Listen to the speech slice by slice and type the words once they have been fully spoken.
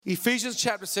Ephesians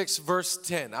chapter 6, verse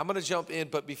 10. I'm going to jump in,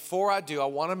 but before I do, I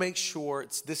want to make sure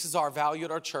this is our value at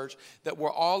our church, that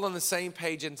we're all on the same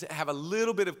page and have a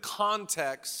little bit of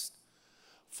context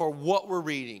for what we're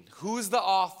reading. Who is the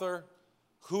author?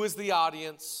 Who is the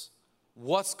audience?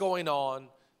 What's going on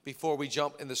before we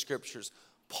jump in the scriptures?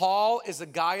 Paul is a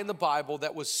guy in the Bible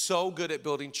that was so good at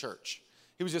building church.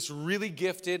 He was just really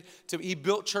gifted. He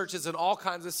built churches in all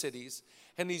kinds of cities.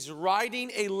 And he's writing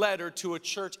a letter to a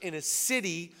church in a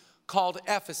city called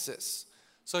Ephesus.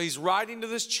 So he's writing to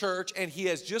this church, and he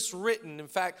has just written, in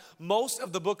fact, most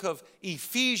of the book of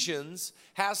Ephesians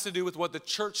has to do with what the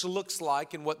church looks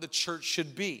like and what the church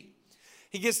should be.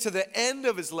 He gets to the end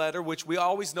of his letter, which we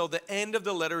always know the end of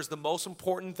the letter is the most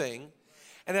important thing.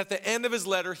 And at the end of his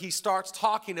letter, he starts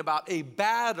talking about a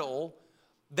battle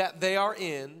that they are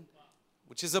in,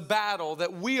 which is a battle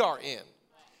that we are in.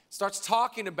 Starts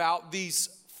talking about these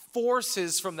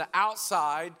forces from the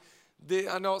outside.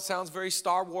 I know it sounds very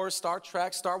Star Wars, Star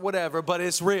Trek, Star whatever, but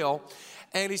it's real.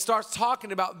 And he starts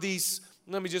talking about these.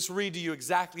 Let me just read to you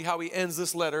exactly how he ends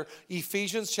this letter.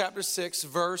 Ephesians chapter 6,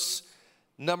 verse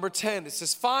number 10. It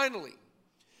says, "Finally,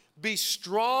 be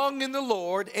strong in the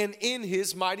Lord and in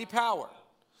his mighty power.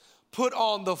 Put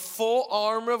on the full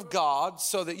armor of God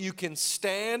so that you can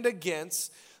stand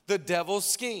against the devil's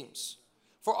schemes.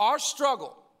 For our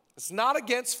struggle, it's not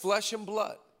against flesh and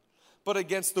blood, but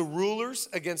against the rulers,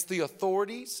 against the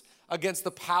authorities, against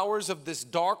the powers of this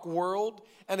dark world,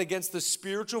 and against the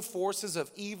spiritual forces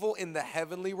of evil in the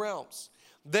heavenly realms.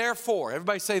 Therefore,"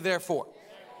 everybody say therefore.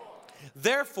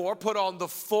 Therefore, put on the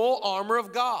full armor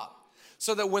of God,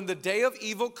 so that when the day of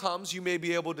evil comes, you may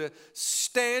be able to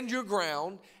stand your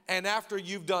ground. And after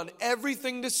you've done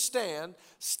everything to stand,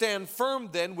 stand firm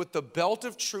then with the belt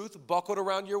of truth buckled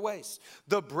around your waist,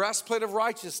 the breastplate of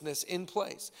righteousness in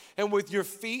place, and with your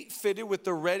feet fitted with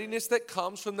the readiness that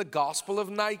comes from the gospel of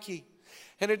Nike.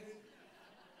 I'm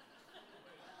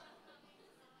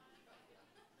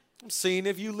seeing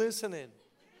if you listening.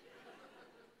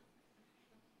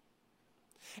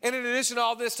 And in addition to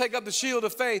all this, take up the shield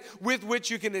of faith with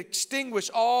which you can extinguish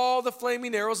all the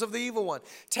flaming arrows of the evil one.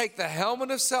 Take the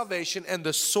helmet of salvation and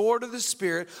the sword of the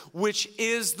Spirit, which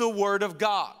is the word of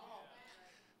God.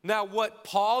 Now, what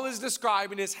Paul is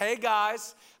describing is, hey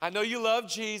guys, I know you love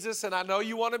Jesus and I know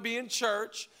you want to be in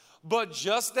church, but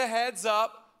just a heads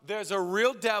up, there's a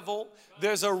real devil,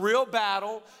 there's a real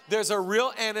battle, there's a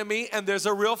real enemy, and there's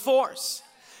a real force.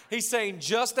 He's saying,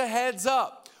 just a heads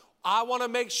up. I want to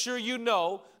make sure you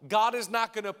know God is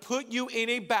not going to put you in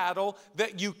a battle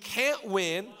that you can't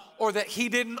win or that he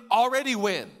didn't already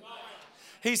win.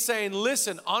 He's saying,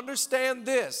 listen, understand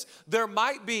this. There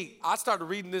might be, I started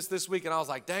reading this week and I was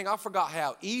like, dang, I forgot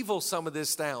how evil some of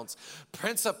this sounds.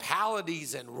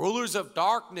 Principalities and rulers of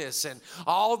darkness and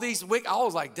all these wicked. I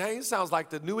was like, dang, it sounds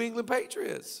like the New England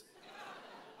Patriots.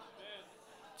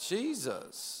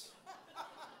 Jesus.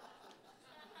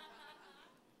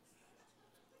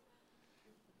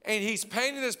 And he's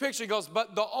painting this picture. He goes,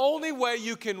 but the only way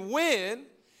you can win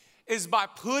is by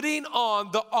putting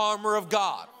on the armor of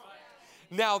God.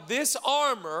 Now, this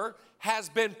armor has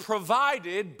been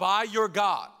provided by your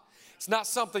God. It's not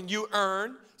something you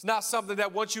earn. It's not something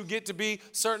that once you get to be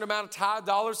a certain amount of tithe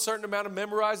dollars, certain amount of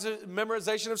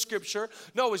memorization of scripture.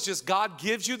 No, it's just God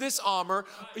gives you this armor.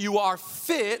 You are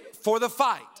fit for the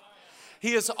fight.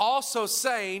 He is also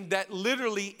saying that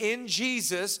literally in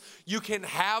Jesus, you can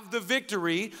have the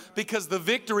victory because the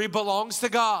victory belongs to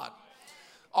God.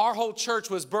 Our whole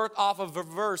church was birthed off of a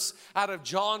verse out of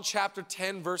John chapter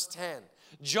 10, verse 10.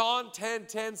 John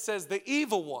 10:10 says, the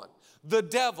evil one, the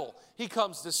devil, he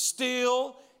comes to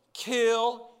steal,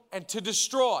 kill, and to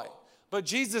destroy. But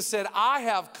Jesus said, I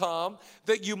have come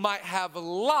that you might have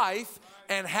life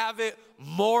and have it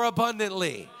more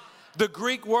abundantly. The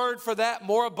Greek word for that,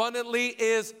 more abundantly,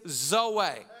 is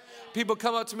ZOE. People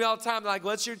come up to me all the time, like,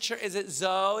 what's your church? Is it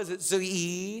Zoe? Is it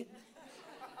ZOE?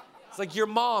 It's like your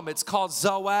mom. It's called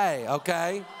ZOE,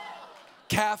 okay?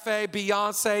 Cafe,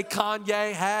 Beyonce,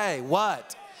 Kanye, hey,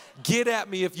 what? Get at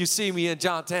me if you see me in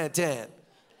John 10:10.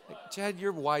 Chad,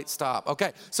 you're white, stop.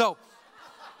 Okay, so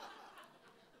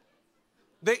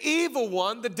the evil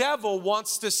one, the devil,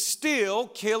 wants to steal,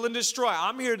 kill, and destroy.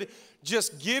 I'm here to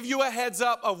just give you a heads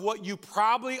up of what you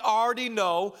probably already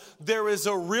know. There is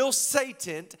a real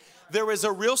Satan. There is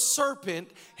a real serpent.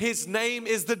 His name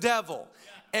is the devil.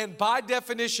 And by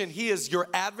definition, he is your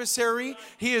adversary.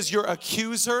 He is your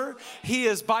accuser. He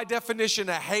is by definition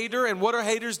a hater. And what do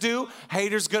haters do?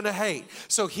 Haters gonna hate.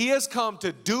 So he has come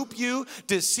to dupe you,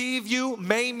 deceive you,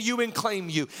 maim you, and claim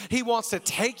you. He wants to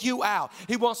take you out.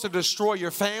 He wants to destroy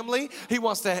your family. He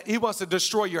wants to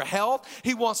destroy your health.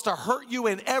 He wants to hurt you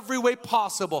in every way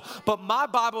possible. But my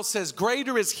Bible says,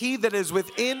 greater is he that is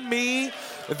within me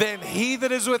than he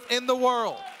that is within the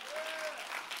world.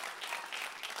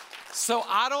 So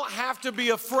I don't have to be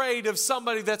afraid of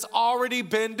somebody that's already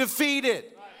been defeated.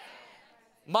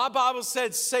 My Bible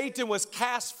said Satan was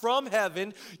cast from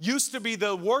heaven, used to be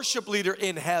the worship leader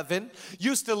in heaven,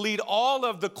 used to lead all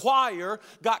of the choir,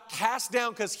 got cast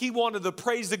down because he wanted the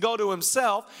praise to go to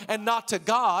himself and not to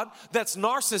God. That's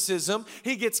narcissism.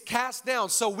 He gets cast down.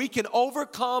 So we can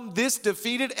overcome this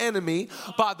defeated enemy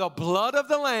by the blood of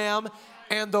the Lamb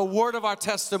and the word of our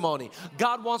testimony.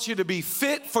 God wants you to be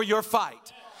fit for your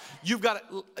fight. You've got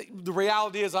to, the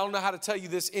reality is, I don't know how to tell you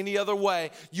this any other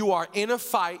way. You are in a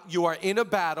fight, you are in a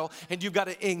battle, and you've got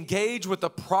to engage with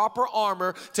the proper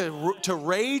armor to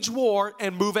rage war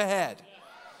and move ahead.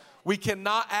 We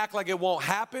cannot act like it won't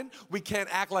happen. We can't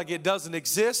act like it doesn't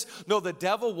exist. No, the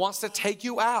devil wants to take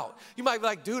you out. You might be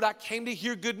like, dude, I came to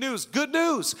hear good news. Good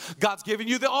news. God's giving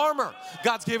you the armor.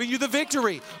 God's giving you the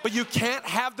victory. But you can't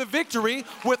have the victory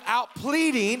without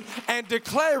pleading and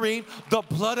declaring the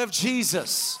blood of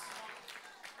Jesus.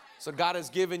 So God has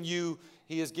given you,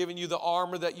 he has given you the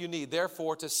armor that you need.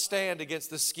 Therefore, to stand against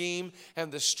the scheme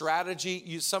and the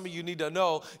strategy, some of you need to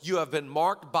know you have been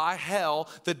marked by hell.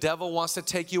 The devil wants to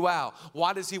take you out.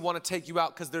 Why does he want to take you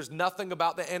out? Because there's nothing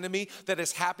about the enemy that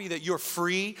is happy that you're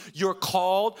free, you're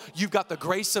called, you've got the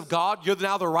grace of God, you're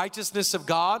now the righteousness of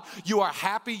God, you are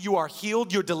happy, you are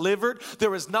healed, you're delivered.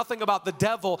 There is nothing about the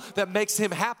devil that makes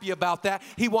him happy about that.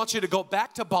 He wants you to go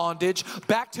back to bondage,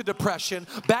 back to depression,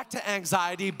 back to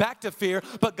anxiety, back to fear.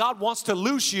 But God wants to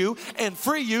loose you and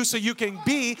free you so you can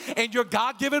be in your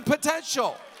God-given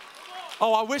potential.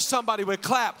 Oh, I wish somebody would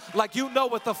clap like you know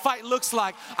what the fight looks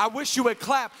like. I wish you would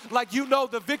clap like you know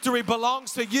the victory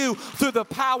belongs to you through the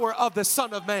power of the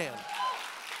Son of Man.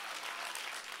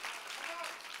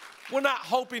 We're not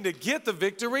hoping to get the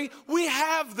victory. We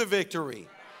have the victory.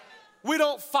 We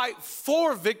don't fight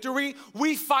for victory.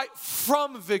 We fight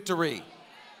from victory.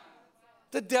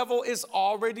 The devil is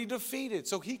already defeated,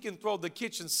 so he can throw the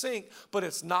kitchen sink, but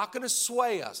it's not going to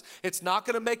sway us. It's not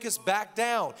going to make us back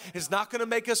down. It's not going to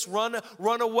make us run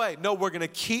away. No, we're going to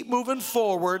keep moving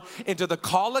forward into the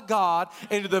call of God,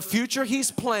 into the future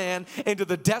he's planned, into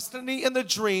the destiny and the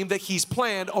dream that he's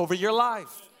planned over your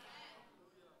life.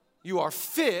 You are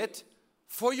fit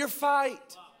for your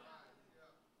fight.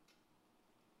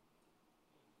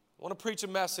 I want to preach a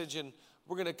message, and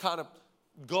we're going to kind of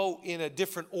go in a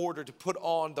different order to put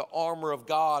on the armor of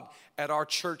God at our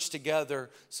church together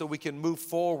so we can move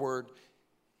forward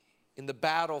in the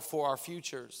battle for our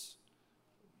futures.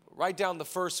 Write down the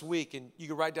first week, and you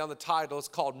can write down the title. It's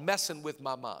called Messing with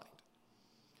My Mind.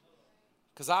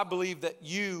 Because I believe that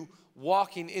you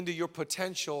walking into your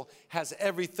potential has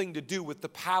everything to do with the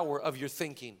power of your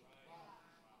thinking.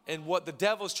 And what the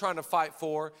devil's trying to fight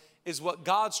for is what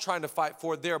God's trying to fight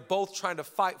for. They're both trying to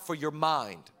fight for your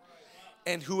mind.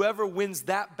 And whoever wins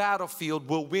that battlefield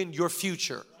will win your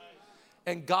future.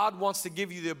 And God wants to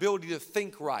give you the ability to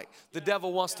think right. The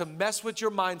devil wants to mess with your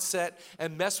mindset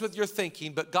and mess with your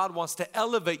thinking, but God wants to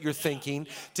elevate your thinking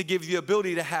to give you the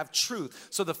ability to have truth.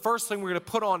 So the first thing we're going to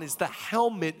put on is the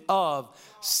helmet of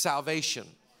salvation.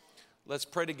 Let's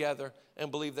pray together and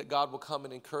believe that God will come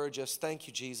and encourage us. Thank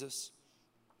you, Jesus.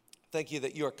 Thank you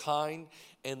that you are kind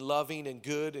and loving and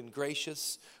good and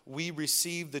gracious. We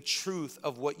receive the truth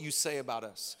of what you say about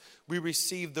us. We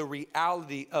receive the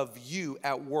reality of you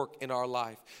at work in our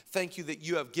life. Thank you that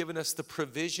you have given us the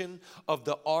provision of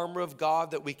the armor of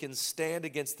God that we can stand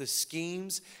against the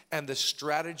schemes and the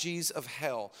strategies of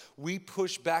hell. We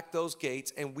push back those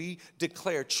gates and we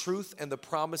declare truth and the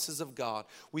promises of God.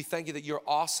 We thank you that you're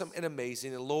awesome and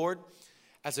amazing. And Lord,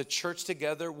 as a church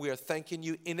together, we are thanking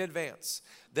you in advance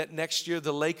that next year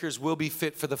the Lakers will be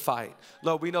fit for the fight.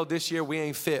 Lord, we know this year we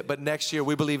ain't fit, but next year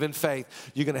we believe in faith.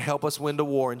 You're going to help us win the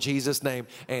war in Jesus' name.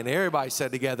 And everybody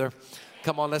said together,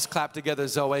 come on, let's clap together,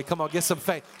 ZOE. Come on, get some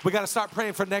faith. We got to start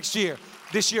praying for next year.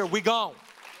 This year, we gone.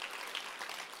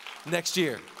 Next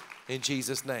year, in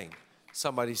Jesus' name.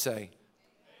 Somebody say,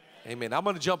 amen. I'm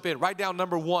going to jump in. Write down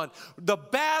number 1. The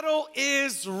battle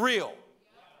is real.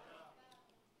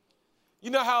 You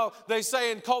know how they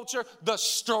say in culture, the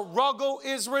struggle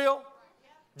is real?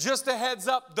 Just a heads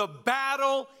up, the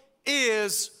battle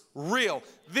is real.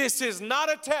 This is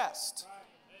not a test.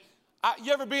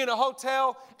 You ever be in a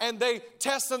hotel and they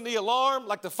testing the alarm,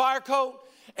 like the fire code?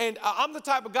 And I'm the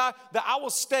type of guy that I will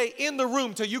stay in the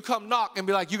room till you come knock and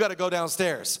be like, you got to go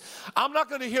downstairs. I'm not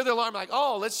going to hear the alarm like,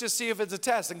 oh, let's just see if it's a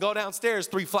test and go downstairs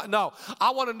 3 flights. No,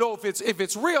 I want to know if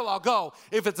it's real, I'll go.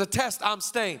 If it's a test, I'm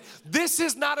staying. This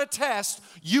is not a test.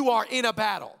 You are in a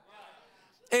battle.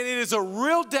 And it is a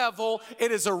real devil.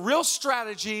 It is a real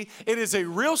strategy. It is a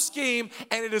real scheme.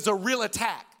 And it is a real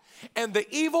attack. And the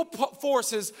evil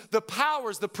forces, the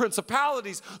powers, the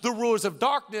principalities, the rulers of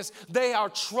darkness, they are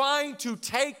trying to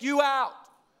take you out.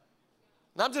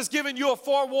 And I'm just giving you a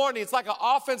forewarning. It's like an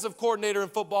offensive coordinator in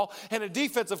football and a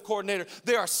defensive coordinator.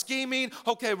 They are scheming.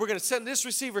 Okay, we're going to send this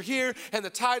receiver here and the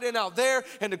tight end out there,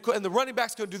 and the running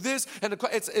back's going to do this, and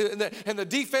the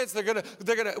defense, they're going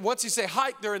to once you say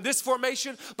hike, they're in this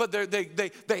formation, but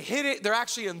they hit it. They're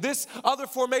actually in this other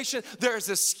formation. There is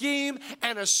a scheme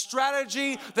and a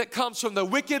strategy that comes from the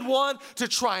wicked one to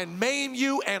try and maim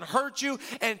you and hurt you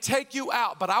and take you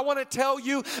out. But I want to tell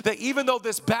you that even though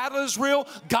this battle is real,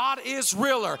 God is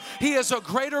realer. He is a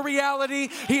greater reality.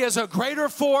 He is a greater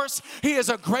force. He is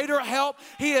a greater help.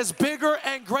 He is bigger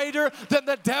and greater than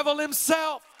the devil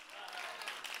himself.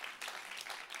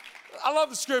 I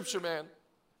love the scripture, man.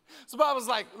 So the Bible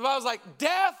was like,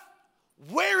 death,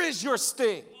 where is your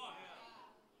sting?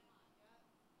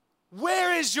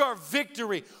 Where is your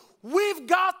victory? We've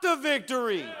got the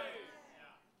victory.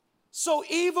 So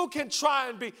evil can try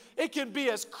and it can be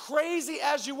as crazy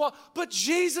as you want, but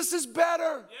Jesus is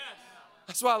better.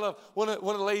 That's why I love one of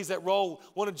the ladies that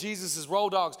one of Jesus' roll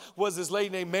dogs was this lady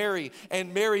named Mary.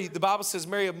 And Mary, the Bible says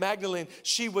Mary of Magdalene,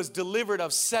 she was delivered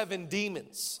of 7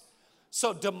 demons.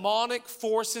 So demonic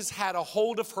forces had a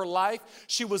hold of her life.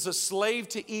 She was a slave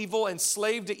to evil and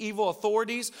slave to evil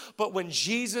authorities. But when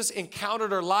Jesus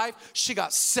encountered her life, she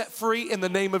got set free in the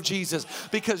name of Jesus.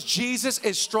 Because Jesus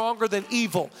is stronger than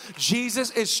evil.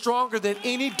 Jesus is stronger than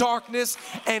any darkness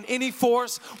and any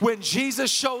force. When Jesus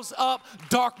shows up,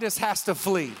 darkness has to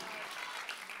flee.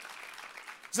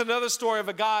 There's another story of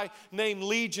a guy named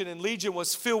Legion, and Legion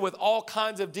was filled with all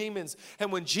kinds of demons.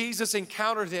 And when Jesus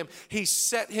encountered him, he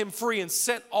set him free and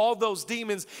sent all those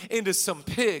demons into some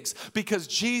pigs, because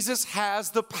Jesus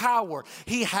has the power.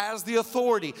 He has the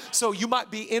authority. So you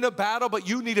might be in a battle, but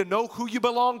you need to know who you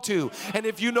belong to. And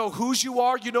if you know whose you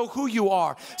are, you know who you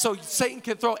are. So Satan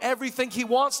can throw everything he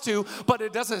wants to, but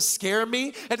it doesn't scare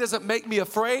me. It doesn't make me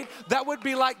afraid. That would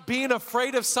be like being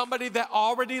afraid of somebody that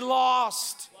already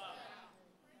lost.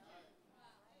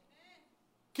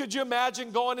 Could you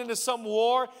imagine going into some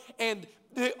war and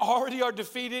they already are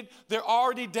defeated, they're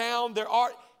already down,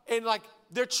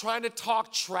 they're trying to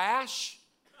talk trash?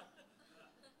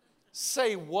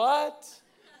 Say what?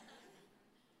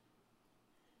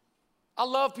 I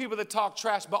love people that talk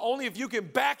trash, but only if you can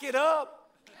back it up.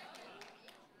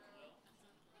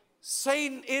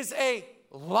 Satan is a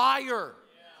liar.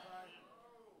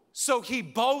 So he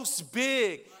boasts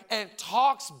big and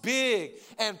talks big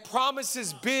and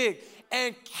promises big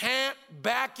and can't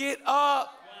back it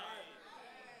up.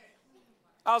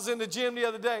 I was in the gym the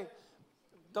other day.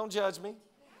 Don't judge me.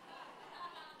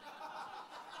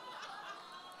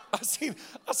 I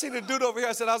seen a dude over here.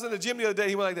 I said, I was in the gym the other day.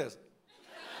 He went like this.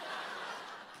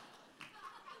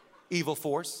 Evil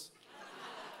force.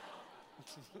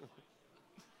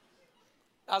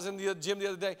 I was in the gym the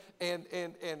other day, and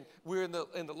we were in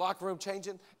the locker room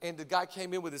changing, and the guy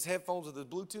came in with his headphones with his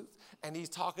Bluetooth, and he's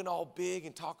talking all big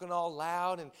and talking all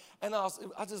loud, and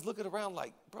I just looking around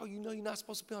like, bro, you know you're not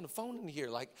supposed to be on the phone in here,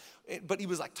 like, but he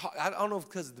was like, I don't know if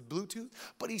because of the Bluetooth,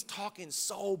 but he's talking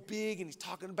so big, and he's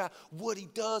talking about what he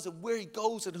does and where he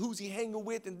goes and who's he hanging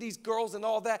with and these girls and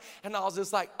all that, and I was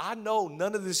just like, I know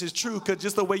none of this is true because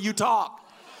just the way you talk.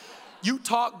 You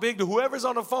talk big to whoever's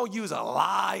on the phone, you's a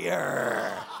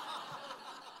liar.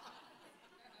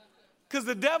 Because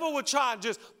the devil would try and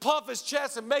just puff his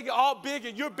chest and make it all big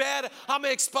and you're bad. I'm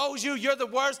going to expose you. You're the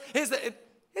worst. It's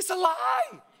a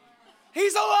lie.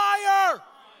 He's a liar.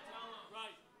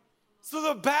 So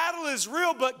the battle is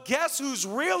real, but guess who's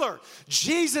realer?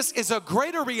 Jesus is a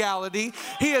greater reality.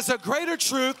 He is a greater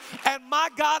truth. And my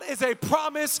God is a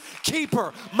promise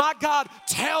keeper. My God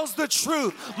tells the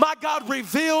truth. My God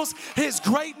reveals his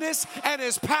greatness and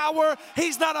his power.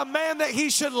 He's not a man that he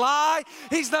should lie.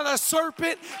 He's not a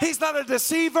serpent. He's not a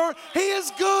deceiver. He is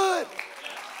good.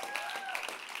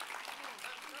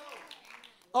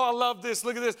 Oh, I love this.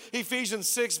 Look at this. Ephesians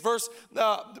 6 verse,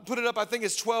 put it up, I think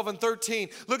it's 12 and 13.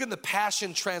 Look in the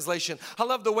Passion Translation. I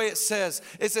love the way it says.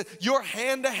 It says, your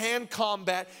hand-to-hand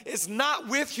combat is not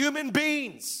with human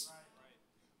beings.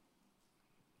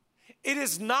 It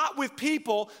is not with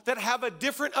people that have a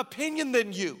different opinion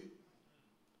than you.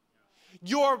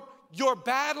 Your your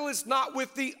battle is not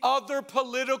with the other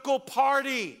political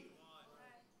party.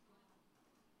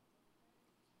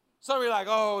 Some of you are like,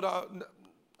 oh, no,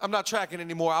 I'm not tracking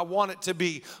anymore. I want it to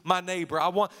be my neighbor.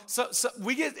 So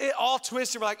we get it all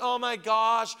twisted. We're like, oh my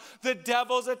gosh, the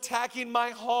devil's attacking my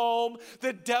home.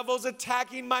 The devil's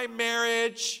attacking my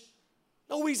marriage.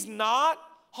 No, he's not.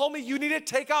 Homie, you need to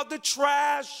take out the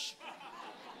trash.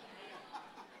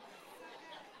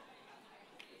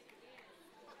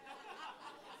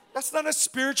 That's not a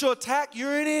spiritual attack.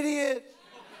 You're an idiot.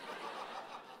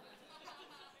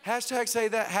 Hashtag say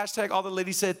that. Hashtag all the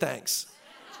ladies said thanks.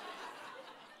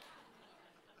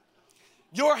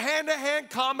 Your hand-to-hand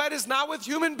combat is not with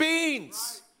human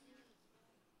beings,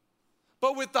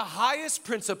 but with the highest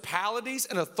principalities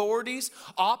and authorities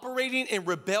operating in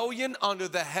rebellion under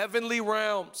the heavenly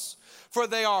realms. For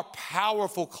they are a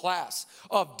powerful class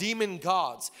of demon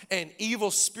gods and evil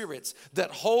spirits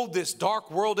that hold this dark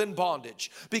world in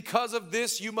bondage. Because of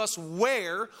this, you must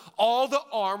wear all the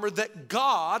armor that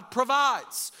God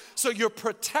provides. So you're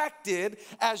protected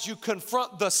as you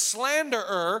confront the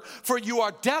slanderer, for you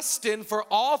are destined for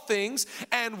all things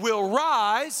and will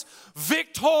rise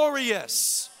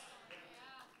victorious.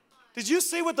 Did you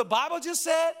see what the Bible just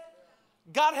said?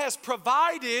 God has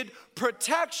provided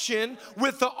protection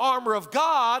with the armor of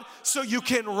God so you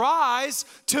can rise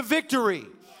to victory.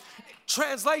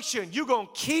 Translation, you're going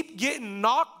to keep getting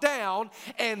knocked down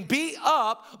and beat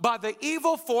up by the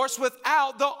evil force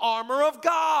without the armor of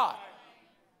God.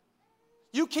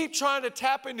 You keep trying to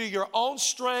tap into your own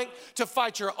strength to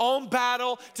fight your own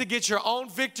battle, to get your own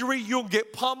victory. You'll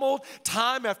get pummeled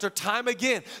time after time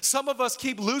again. Some of us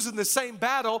keep losing the same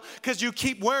battle because you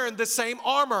keep wearing the same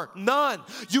armor. None.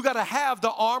 You got to have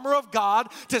the armor of God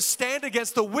to stand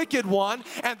against the wicked one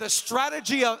and the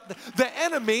strategy of the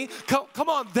enemy. Come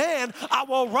on, then I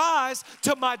will rise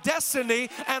to my destiny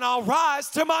and I'll rise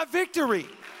to my victory.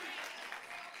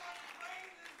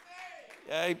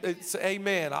 It's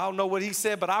amen. I don't know what he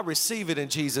said, but I receive it in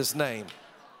Jesus' name.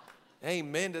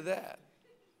 Amen to that.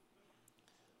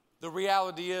 The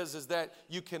reality is that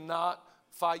you cannot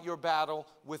fight your battle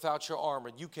without your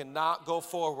armor. You cannot go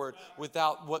forward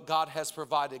without what God has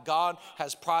provided. God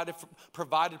has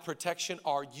provided protection.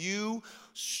 Are you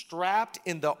strapped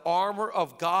in the armor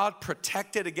of God,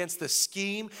 protected against the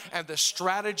scheme and the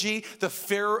strategy, the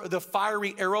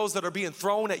fiery arrows that are being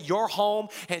thrown at your home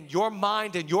and your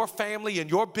mind and your family and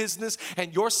your business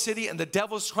and your city, and the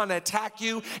devil's trying to attack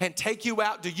you and take you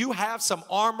out? Do you have some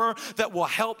armor that will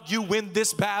help you win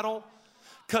this battle?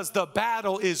 Because the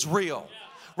battle is real.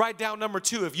 Write down number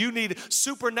 2, if you need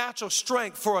supernatural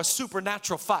strength for a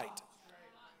supernatural fight.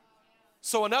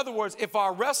 So in other words, if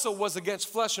our wrestle was against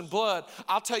flesh and blood,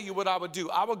 I'll tell you what I would do.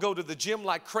 I would go to the gym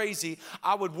like crazy.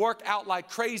 I would work out like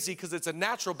crazy because it's a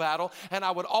natural battle. And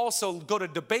I would also go to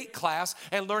debate class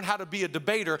and learn how to be a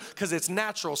debater because it's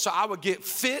natural. So I would get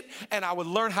fit and I would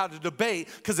learn how to debate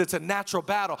because it's a natural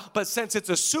battle. But since it's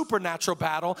a supernatural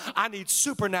battle, I need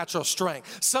supernatural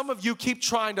strength. Some of you keep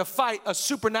trying to fight a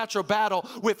supernatural battle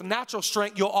with natural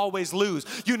strength, you'll always lose.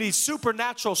 You need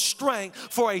supernatural strength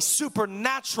for a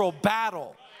supernatural battle.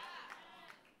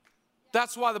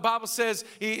 That's why the Bible says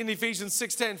in Ephesians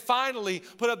 6:10, finally,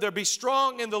 put up there, be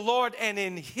strong in the Lord and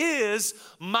in his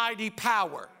mighty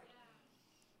power.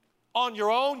 On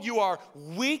your own, you are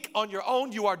weak. On your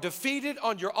own, you are defeated.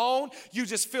 On your own, you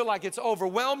just feel like it's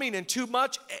overwhelming and too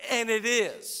much, and it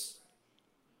is.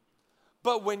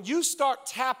 But when you start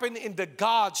tapping into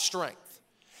God's strength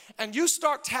and you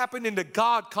start tapping into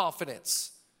God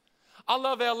confidence, I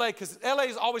love LA because LA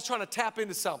is always trying to tap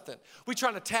into something. We're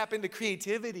trying to tap into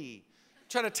creativity,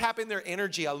 trying to tap in their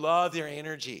energy. I love their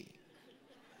energy.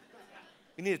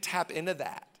 We need to tap into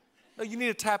that. No, you need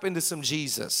to tap into some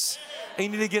Jesus. And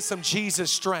you need to get some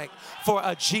Jesus strength for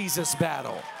a Jesus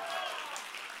battle.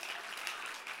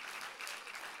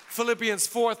 Philippians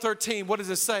 4:13, what does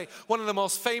it say? One of the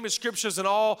most famous scriptures in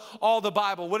all the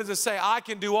Bible. What does it say? I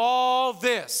can do all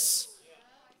this.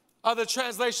 Other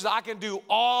translations, I can do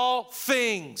all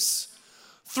things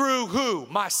through who?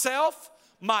 Myself?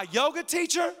 My yoga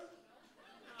teacher?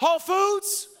 Whole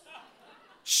Foods?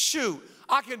 Shoot,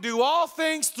 I can do all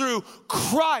things through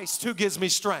Christ who gives me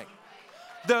strength.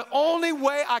 The only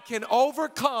way I can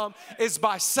overcome is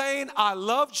by saying, I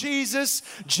love Jesus.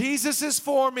 Jesus is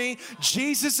for me.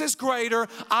 Jesus is greater.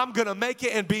 I'm going to make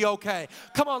it and be okay.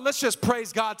 Come on, let's just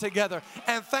praise God together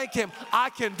and thank him.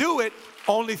 I can do it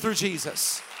only through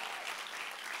Jesus.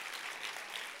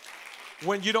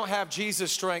 When you don't have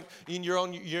Jesus' strength, you're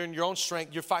in your own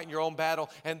strength, you're fighting your own battle,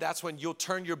 and that's when you'll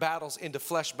turn your battles into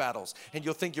flesh battles, and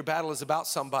you'll think your battle is about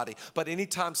somebody. But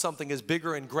anytime something is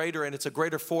bigger and greater, and it's a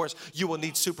greater force, you will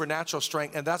need supernatural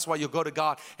strength, and that's why you'll go to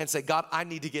God and say, God, I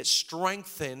need to get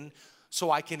strengthened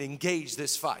so I can engage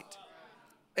this fight.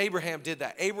 Abraham did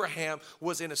that. Abraham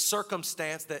was in a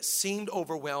circumstance that seemed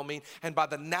overwhelming, and by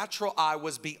the natural eye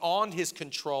was beyond his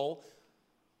control,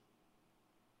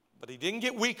 but he didn't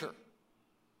get weaker.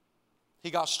 He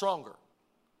got stronger.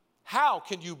 How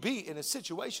can you be in a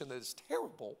situation that is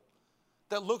terrible,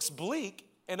 that looks bleak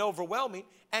and overwhelming,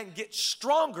 and get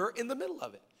stronger in the middle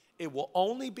of it? It will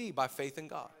only be by faith in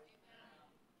God.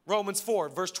 Romans 4,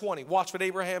 verse 20. Watch what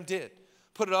Abraham did.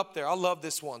 Put it up there. I love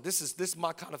this one. This is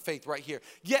my kind of faith right here.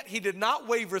 Yet he did not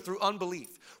waver through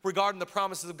unbelief regarding the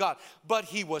promises of God, but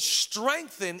he was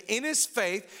strengthened in his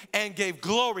faith and gave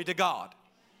glory to God.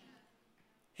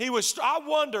 I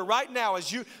wonder right now,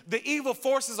 as the evil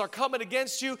forces are coming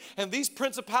against you, and these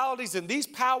principalities and these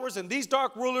powers and these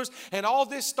dark rulers and all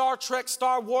this Star Trek,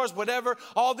 Star Wars, whatever,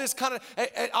 all this kind of,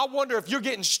 I wonder if you're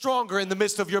getting stronger in the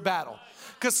midst of your battle.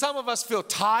 Because some of us feel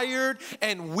tired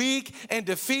and weak and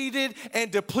defeated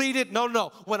and depleted.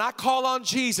 No. When I call on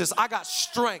Jesus, I got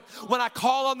strength. When I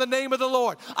call on the name of the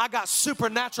Lord, I got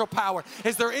supernatural power.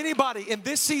 Is there anybody in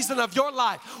this season of your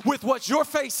life with what you're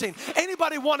facing?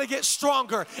 Anybody want to get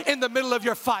stronger in the middle of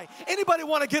your fight? Anybody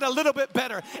want to get a little bit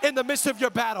better in the midst of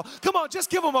your battle? Come on, just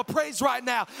give them a praise right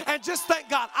now and just thank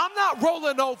God. I'm not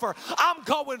rolling over. I'm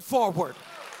going forward.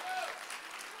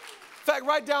 In fact,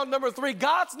 write down number 3.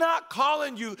 God's not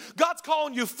calling you. God's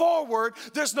calling you forward.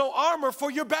 There's no armor for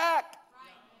your back.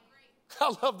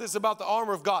 I love this about the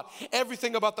armor of God.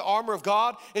 Everything about the armor of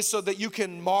God is so that you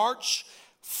can march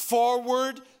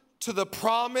forward to the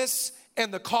promise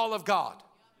and the call of God.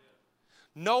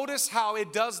 Notice how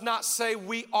it does not say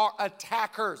we are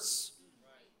attackers.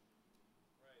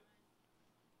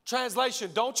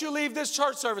 Translation, don't you leave this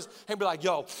church service and be like,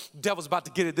 yo, devil's about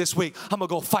to get it this week. I'm going to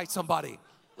go fight somebody.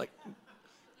 Like,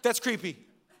 that's creepy.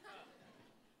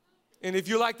 And if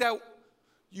you're like that,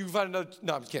 you find another,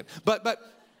 no, I'm just kidding. But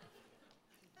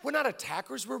we're not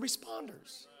attackers, we're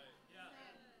responders.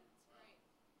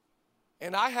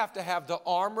 And I have to have the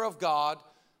armor of God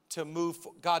to move.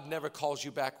 God never calls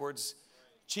you backwards.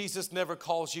 Jesus never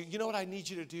calls you. You know what I need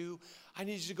you to do? I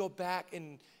need you to go back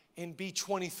and be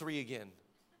 23 again.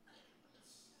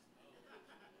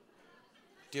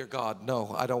 Dear God,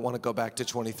 no, I don't want to go back to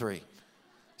 23.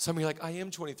 Some of you are like, I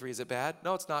am 23. Is it bad?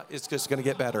 No, it's not. It's just going to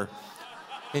get better.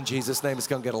 In Jesus' name, it's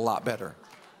going to get a lot better.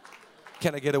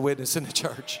 Can I get a witness in the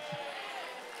church?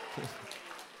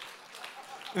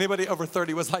 Anybody over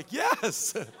 30 was like,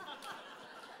 yes.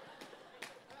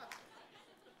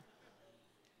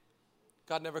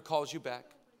 God never calls you back.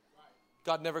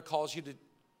 God never calls you to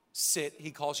sit. He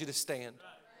calls you to stand.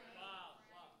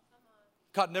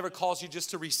 God never calls you just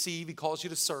to receive. He calls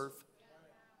you to serve.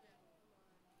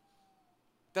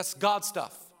 That's God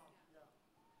stuff.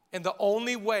 And the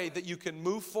only way that you can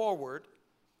move forward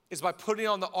is by putting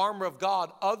on the armor of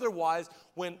God. Otherwise,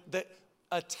 when the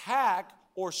attack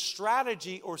or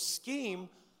strategy or scheme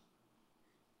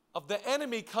of the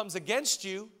enemy comes against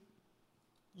you,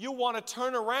 you want to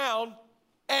turn around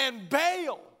and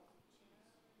bail.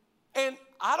 And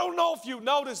I don't know if you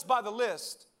noticed by the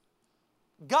list,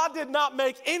 God did not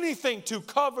make anything to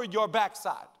cover your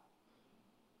backside.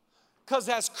 Because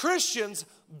as Christians,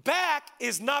 back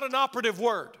is not an operative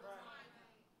word.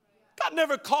 God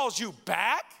never calls you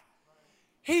back.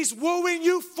 He's wooing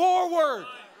you forward.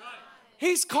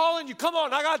 He's calling you, come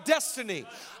on, I got destiny.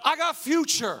 I got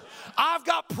future. I've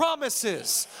got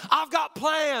promises. I've got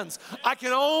plans. I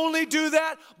can only do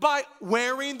that by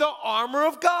wearing the armor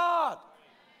of God.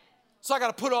 So I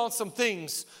got to put on some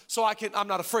things so I'm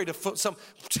not afraid of some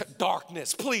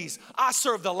darkness. Please, I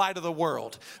serve the light of the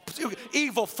world.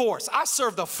 Evil force, I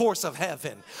serve the force of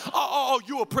heaven. Oh,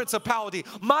 you a principality.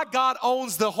 My God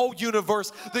owns the whole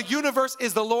universe. The universe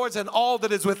is the Lord's and all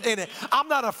that is within it. I'm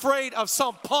not afraid of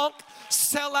some punk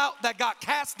sellout that got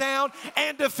cast down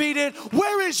and defeated.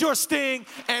 Where is your sting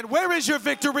and where is your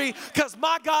victory? Because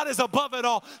my God is above it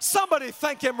all. Somebody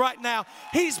thank him right now.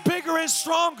 He's bigger and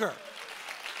stronger.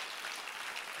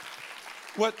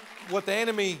 What the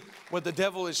enemy, what the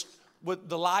devil is, what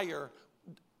the liar,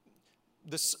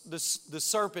 the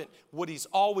serpent, what he's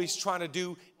always trying to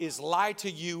do is lie to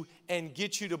you and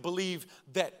get you to believe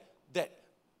that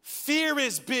fear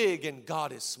is big and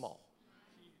God is small.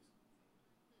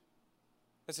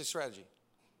 That's his strategy.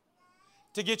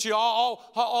 To get you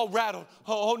all rattled.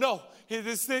 Oh no,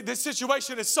 this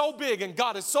situation is so big and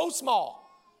God is so small.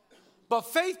 But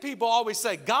faith people always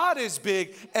say, God is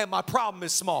big and my problem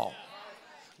is small.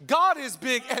 God is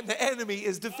big and the enemy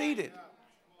is defeated.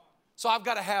 So I've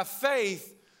got to have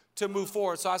faith to move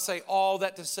forward. So I say all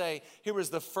that to say, here is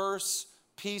the first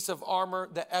piece of armor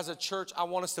that as a church I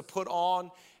want us to put on.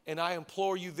 And I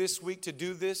implore you this week to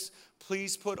do this.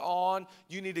 Please put on,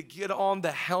 you need to get on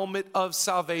the helmet of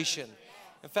salvation.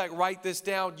 In fact, write this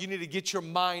down. You need to get your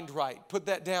mind right. Put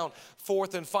that down.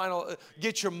 Fourth and final,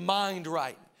 get your mind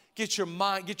right. Get your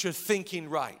thinking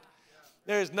right.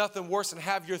 There is nothing worse than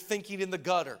have your thinking in the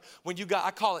gutter. When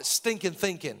I call it stinking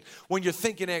thinking. When your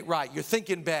thinking ain't right, you're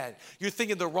thinking bad. You're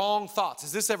thinking the wrong thoughts.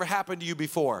 Has this ever happened to you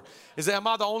before? Am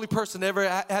I the only person that ever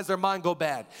has their mind go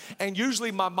bad? And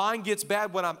usually my mind gets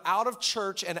bad when I'm out of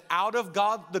church and out of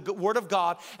God, the Word of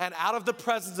God, and out of the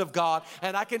presence of God.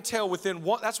 And I can tell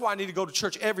that's why I need to go to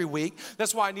church every week.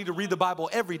 That's why I need to read the Bible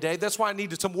every day. That's why I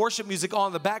need some worship music on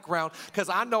in the background, because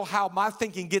I know how my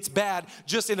thinking gets bad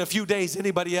just in a few days.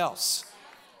 Anybody else?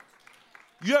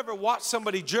 You ever watch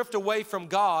somebody drift away from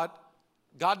God?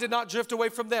 God did not drift away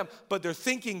from them, but their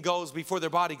thinking goes before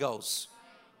their body goes.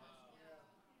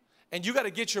 And you got to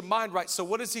get your mind right. So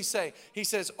what does he say? He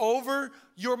says, over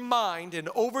your mind and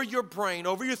over your brain,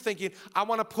 over your thinking, I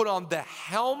want to put on the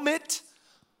helmet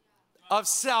of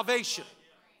salvation.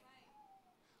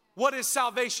 What is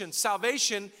salvation?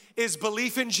 Salvation is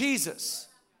belief in Jesus.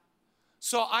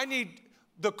 So I need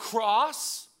the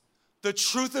cross, the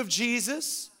truth of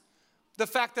Jesus, the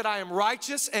fact that I am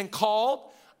righteous and called.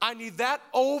 I need that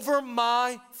over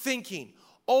my thinking,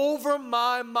 over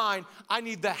my mind. I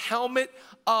need the helmet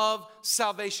of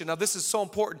salvation. Now, this is so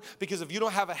important, because if you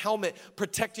don't have a helmet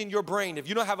protecting your brain, if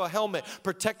you don't have a helmet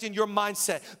protecting your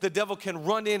mindset, the devil can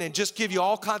run in and just give you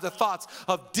all kinds of thoughts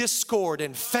of discord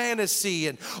and fantasy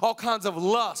and all kinds of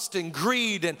lust and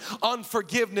greed and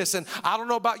unforgiveness. And I don't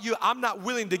know about you, I'm not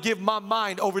willing to give my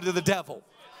mind over to the devil.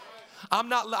 I'm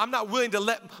not willing to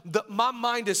let, my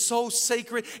mind is so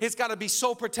sacred. It's got to be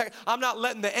so protected. I'm not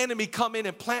letting the enemy come in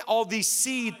and plant all these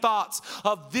seed thoughts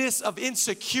of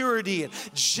insecurity and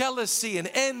jealousy and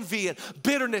envy and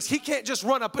bitterness. He can't just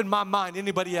run up in my mind.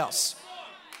 Anybody else?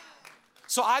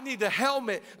 So I need the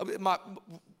helmet.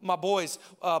 My boys,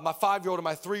 my 5-year-old and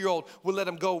my 3-year-old, we'll let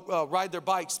them go ride their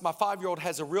bikes. My 5-year-old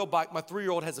has a real bike. My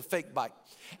 3-year-old has a fake bike.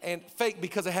 And fake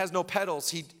because it has no pedals.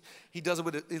 He does it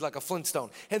with like a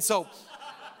Flintstone. And so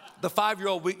the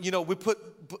 5-year-old, we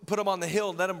put them on the hill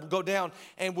and let them go down,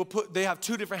 and they have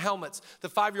 2 different helmets. The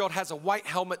 5-year-old has a white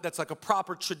helmet that's like a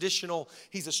proper traditional,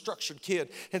 he's a structured kid.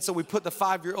 And so we put the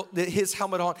 5-year-old, his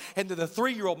helmet on, and then the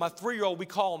 3-year-old, my 3-year-old, we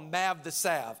call him Mav the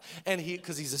Sav, and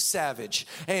because he's a savage,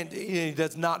 and he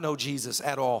does not know Jesus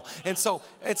at all. And so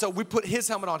we put his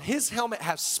helmet on. His helmet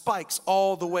has spikes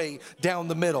all the way down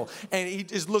the middle, and he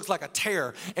just looks like a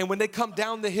tear. And when they come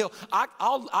down the hill,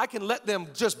 I can let them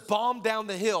just bomb down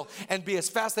the hill and be as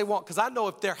fast as they want, because I know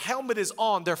if their helmet is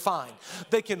on, they're fine.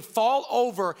 They can fall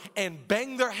over and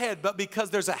bang their head, but because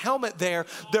there's a helmet there,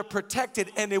 they're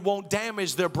protected and it won't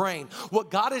damage their brain. What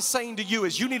God is saying to you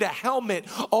is you need a helmet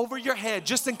over your head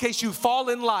just in case you fall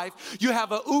in life. You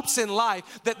have a oops in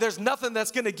life, that there's nothing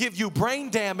that's going to give you brain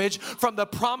damage from the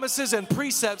promises and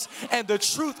precepts and the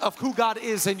truth of who God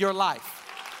is in your life.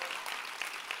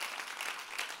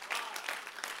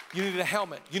 You need a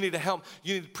helmet. You need a helmet.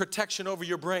 You need protection over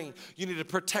your brain. You need to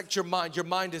protect your mind. Your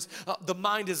mind is, the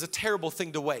mind is a terrible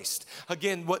thing to waste.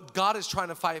 Again, what God is trying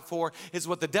to fight for is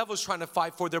what the devil's trying to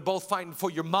fight for. They're both fighting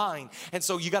for your mind. And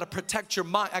so you got to protect your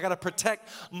mind. I got to protect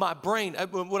my brain.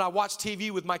 When I watch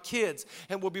TV with my kids,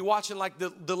 and we'll be watching like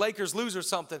the Lakers lose or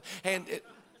something, and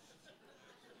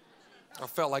I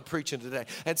felt like preaching today.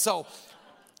 And so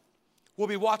we'll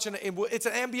be watching, it's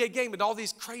an NBA game, and all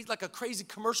these crazy, like a crazy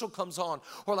commercial comes on,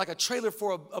 or like a trailer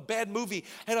for a bad movie,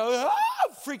 and I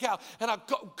freak out, and I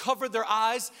cover their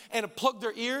eyes and plug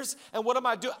their ears. And what am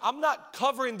I doing? I'm not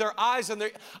covering their eyes,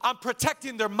 I'm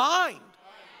protecting their mind,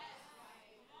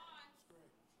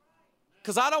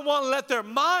 because I don't want to let their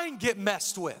mind get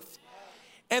messed with.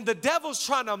 And the devil's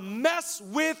trying to mess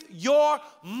with your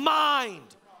mind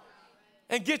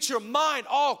and get your mind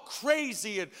all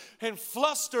crazy and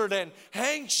flustered and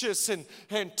anxious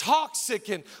and toxic.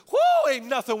 And ain't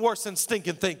nothing worse than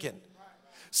stinking thinking.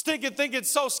 Stinking thinking's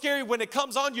so scary. When it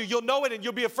comes on you, you'll know it, and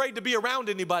you'll be afraid to be around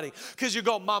anybody, because you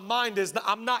go,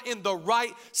 I'm not in the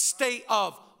right state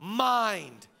of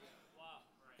mind.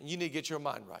 And you need to get your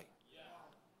mind right.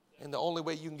 And the only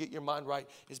way you can get your mind right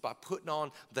is by putting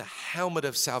on the helmet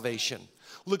of salvation.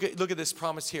 Look at this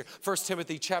promise here. 2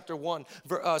 Timothy chapter 1,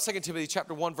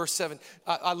 verse 7.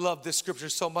 I love this scripture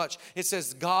so much. It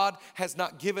says, God has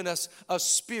not given us a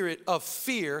spirit of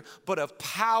fear, but of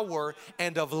power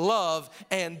and of love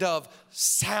and of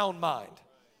sound mind.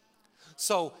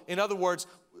 So, in other words,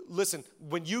 listen,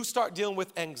 when you start dealing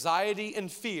with anxiety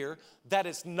and fear, that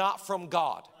is not from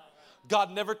God.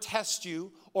 God never tests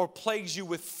you or plagues you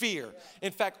with fear.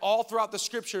 In fact, all throughout the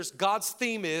scriptures, God's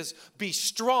theme is be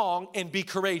strong and be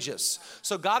courageous.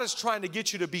 So God is trying to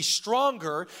get you to be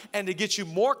stronger and to get you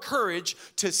more courage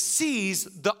to seize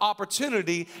the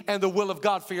opportunity and the will of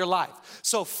God for your life.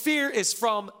 So fear is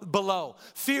from below.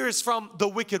 Fear is from the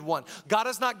wicked one. God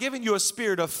has not given you a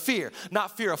spirit of fear,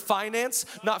 not fear of finance,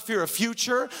 not fear of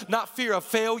future, not fear of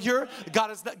failure.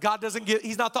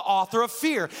 He's not the author of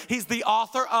fear. He's the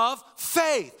author of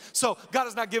faith. So God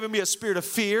has not given me a spirit of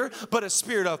fear, but a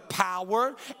spirit of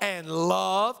power and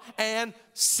love and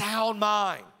sound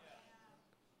mind.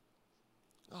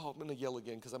 Oh, I'm going to yell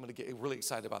again because I'm going to get really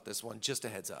excited about this one. Just a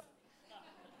heads up.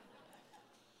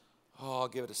 Oh, I'll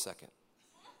give it a second.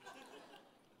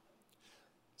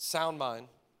 Sound mind,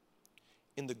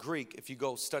 in the Greek, if you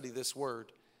go study this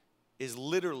word, is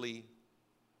literally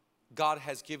God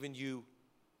has given you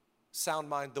sound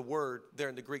mind. The word there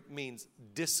in the Greek means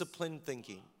disciplined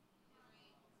thinking.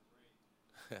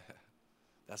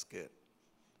 That's good.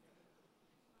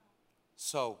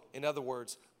 So, in other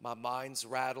words, my mind's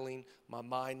rattling, my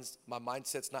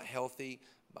mindset's not healthy,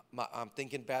 I'm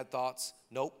thinking bad thoughts.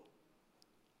 Nope.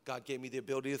 God gave me the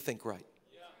ability to think right.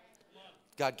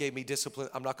 God gave me discipline.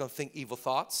 I'm not going to think evil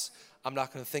thoughts. I'm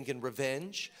not going to think in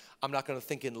revenge. I'm not going to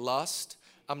think in lust.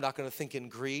 I'm not going to think in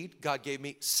greed. God gave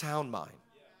me sound mind.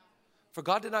 For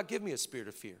God did not give me a spirit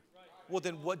of fear. Well,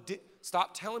 then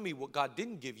stop telling me what God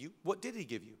didn't give you. What did he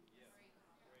give you?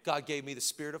 God gave me the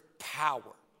spirit of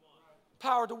power.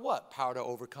 Power to what? Power to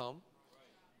overcome.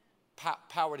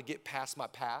 Power to get past my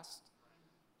past.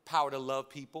 Power to love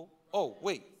people. Oh,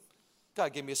 wait.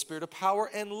 God gave me a spirit of power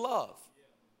and love.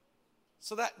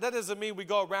 So that doesn't mean we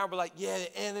go around, we're like, yeah,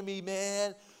 the enemy,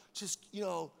 man. Just,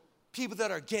 people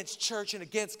that are against church and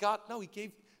against God. No,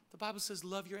 the Bible says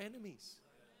love your enemies.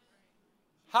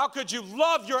 How could you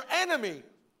love your enemy?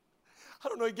 I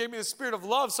don't know, he gave me the spirit of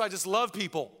love, so I just love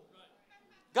people.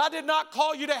 God did not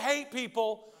call you to hate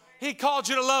people. He called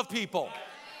you to love people.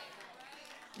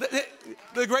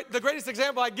 The greatest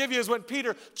example I give you is when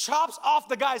Peter chops off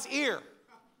the guy's ear.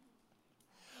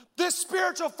 This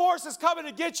spiritual force is coming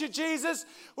to get you, Jesus.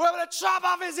 We're going to chop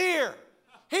off his ear.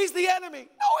 He's the enemy.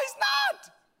 No, he's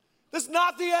not. This is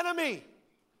not the enemy.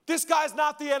 This guy's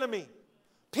not the enemy.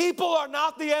 People are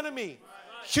not the enemy.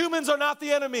 Humans are not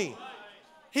the enemy.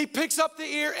 He picks up the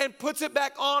ear and puts it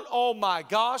back on. Oh my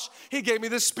gosh. He gave me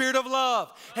the spirit of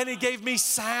love. And he gave me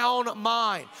sound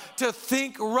mind to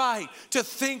think right, to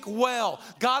think well.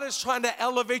 God is trying to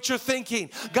elevate your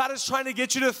thinking. God is trying to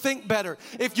get you to think better.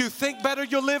 If you think better,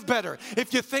 you'll live better.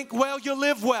 If you think well, you'll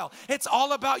live well. It's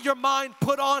all about your mind.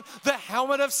 Put on the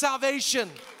helmet of salvation.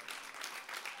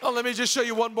 Oh, let me just show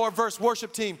you one more verse.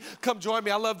 Worship team, come join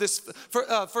me. I love this.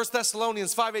 1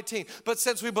 Thessalonians 5:18. But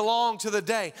since we belong to the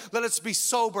day, let us be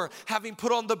sober, having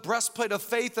put on the breastplate of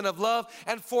faith and of love,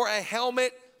 and for a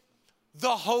helmet,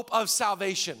 the hope of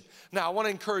salvation. Now, I want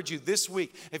to encourage you this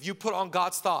week, if you put on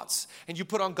God's thoughts and you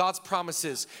put on God's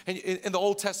promises, and in the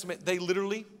Old Testament, they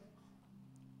literally,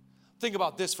 think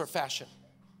about this for fashion.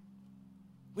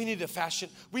 We need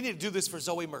to do this for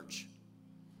ZOE merch.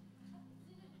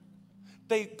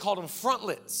 They called them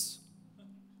frontlets.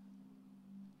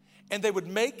 And they would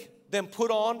make them put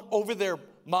on over their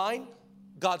mind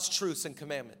God's truths and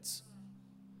commandments.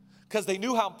 Because they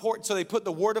knew how important, so they put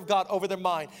the word of God over their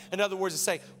mind. In other words, to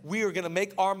say, we are going to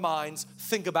make our minds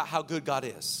think about how good God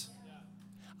is.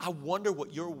 I wonder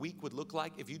what your week would look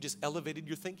like if you just elevated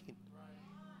your thinking.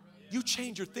 You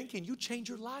change your thinking, you change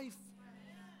your life.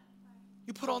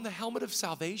 You put on the helmet of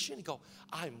salvation and go,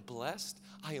 I am blessed,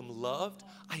 I am loved,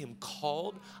 I am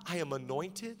called, I am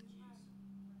anointed.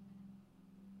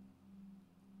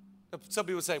 Some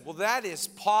people say, well, that is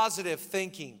positive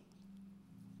thinking.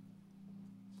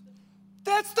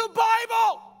 That's the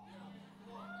Bible.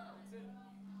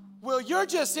 Well, you're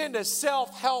just into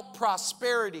self-help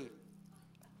prosperity.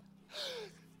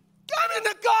 I'm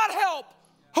into God help.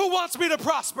 Who wants me to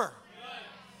prosper?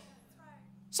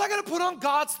 So I got to put on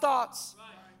God's thoughts,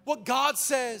 what God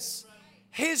says,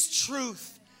 His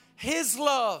truth, His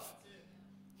love.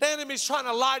 The enemy's trying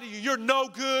to lie to you. You're no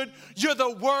good. You're the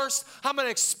worst. I'm going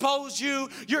to expose you.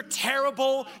 You're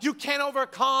terrible. You can't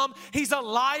overcome. He's a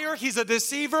liar. He's a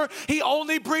deceiver. He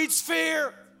only breeds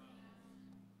fear.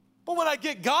 But when I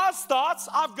get God's thoughts,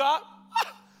 I've got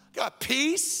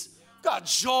peace, got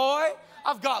joy,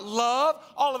 I've got love.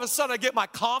 All of a sudden I get my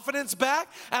confidence back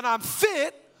and I'm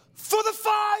fit for the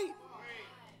fight.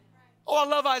 Oh, I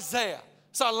love Isaiah.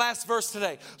 It's our last verse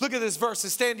today. Look at this verse.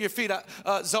 Stand to your feet,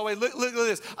 Zoe. Look at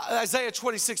this. Isaiah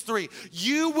 26:3.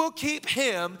 You will keep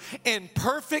him in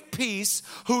perfect peace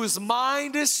whose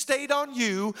mind is stayed on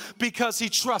you because he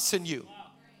trusts in you.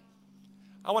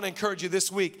 I want to encourage you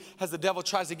this week as the devil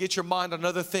tries to get your mind on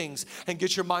other things and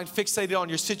get your mind fixated on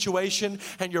your situation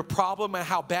and your problem and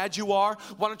how bad you are.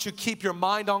 Why don't you keep your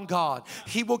mind on God?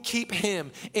 He will keep him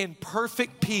in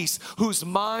perfect peace whose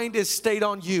mind is stayed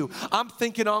on you. I'm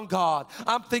thinking on God.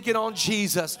 I'm thinking on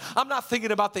Jesus. I'm not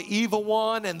thinking about the evil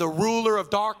one and the ruler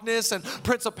of darkness and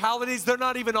principalities. They're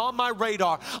not even on my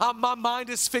radar. My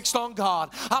mind is fixed on God.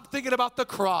 I'm thinking about the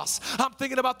cross. I'm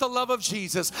thinking about the love of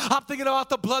Jesus. I'm thinking about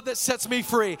the blood that sets me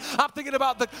free. I'm thinking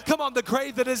about the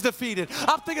grave that is defeated.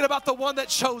 I'm thinking about the one that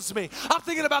chose me. I'm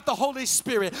thinking about the Holy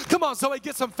Spirit. Come on, Zoe,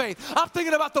 get some faith. I'm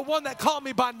thinking about the one that called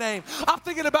me by name. I'm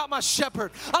thinking about my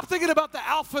shepherd. I'm thinking about the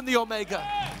Alpha and the Omega.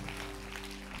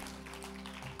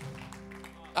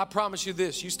 I promise you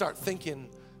this, you start thinking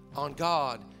on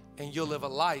God and you'll live a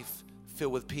life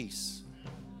filled with peace.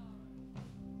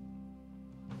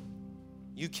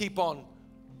 You keep on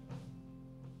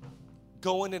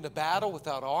going into battle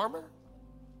without armor.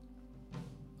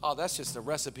 Oh, that's just a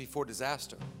recipe for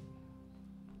disaster.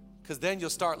 Because then you'll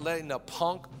start letting a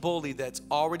punk bully that's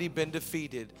already been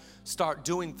defeated start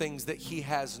doing things that he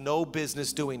has no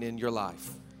business doing in your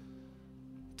life.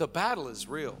 The battle is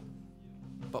real,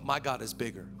 but my God is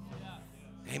bigger.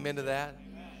 Amen to that.